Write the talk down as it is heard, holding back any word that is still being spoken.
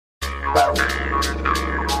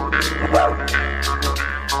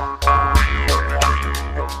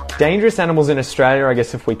Dangerous animals in Australia, I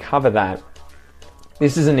guess if we cover that,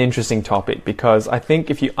 this is an interesting topic because I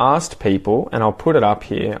think if you asked people, and I'll put it up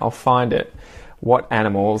here, I'll find it, what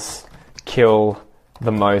animals kill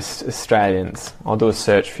the most Australians. I'll do a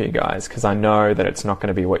search for you guys because I know that it's not going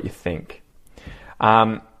to be what you think.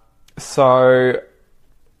 So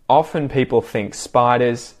often people think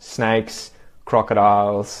spiders, snakes,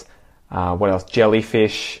 crocodiles, what else?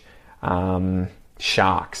 Jellyfish,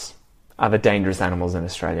 sharks are the dangerous animals in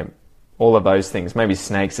Australia. All of those things. Maybe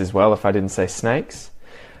snakes as well if I didn't say snakes.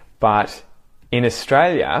 But in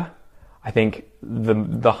Australia, I think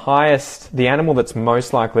the animal that's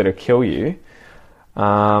most likely to kill you,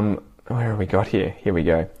 where have we got here? Here we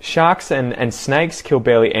go. Sharks and snakes kill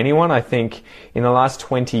barely anyone. I think in the last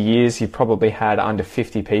 20 years, you've probably had under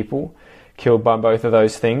 50 people killed by both of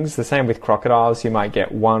those things. The same with crocodiles. You might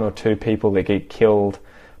get 1 or 2 people that get killed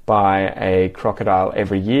by a crocodile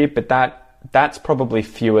every year, but that's probably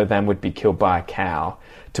fewer than would be killed by a cow,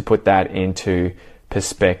 to put that into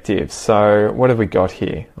perspective. So what have we got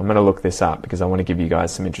here? I'm going to look this up because I want to give you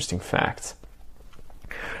guys some interesting facts.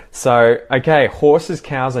 So, okay, horses,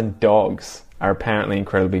 cows, and dogs are apparently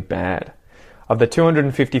incredibly bad. Of the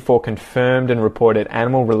 254 confirmed and reported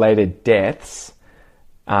animal-related deaths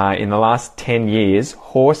in the last 10 years,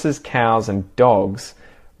 horses, cows, and dogs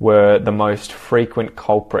were the most frequent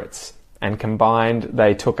culprits, and combined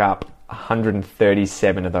they took up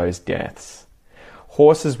 137 of those deaths.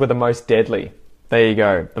 Horses were the most deadly. There you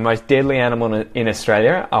go. The most deadly animal in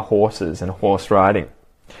Australia are horses and horse riding.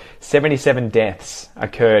 77 deaths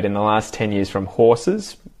occurred in the last 10 years from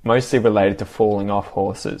horses, mostly related to falling off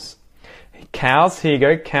horses. Cows, here you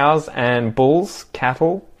go, cows and bulls,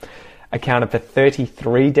 cattle, accounted for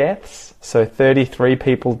 33 deaths. So 33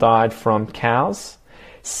 people died from cows.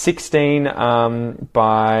 16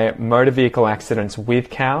 by motor vehicle accidents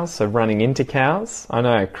with cows, so running into cows. I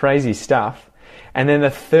know, crazy stuff. And then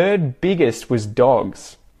the third biggest was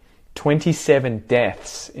dogs. 27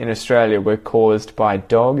 deaths in Australia were caused by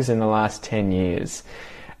dogs in the last 10 years.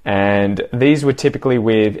 And these were typically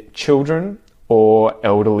with children or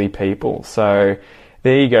elderly people. So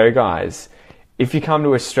there you go, guys. If you come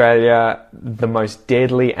to Australia, the most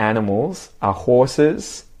deadly animals are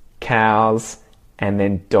horses, cows, and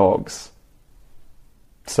then dogs.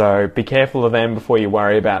 So be careful of them before you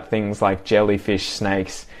worry about things like jellyfish,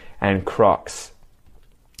 snakes, and crocs.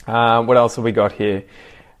 What else have we got here?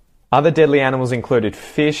 Other deadly animals included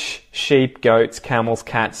fish, sheep, goats, camels,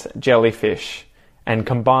 cats, jellyfish. And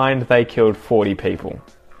combined, they killed 40 people.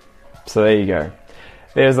 So there you go.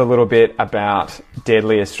 There's a little bit about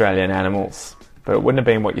deadly Australian animals. But it wouldn't have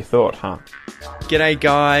been what you thought, huh? G'day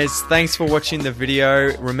guys, thanks for watching the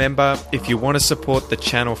video. Remember, if you want to support the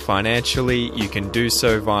channel financially, you can do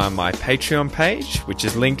so via my Patreon page, which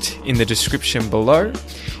is linked in the description below.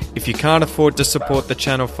 If you can't afford to support the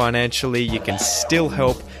channel financially, you can still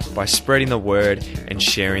help by spreading the word and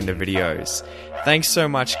sharing the videos. Thanks so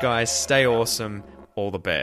much guys, stay awesome, all the best.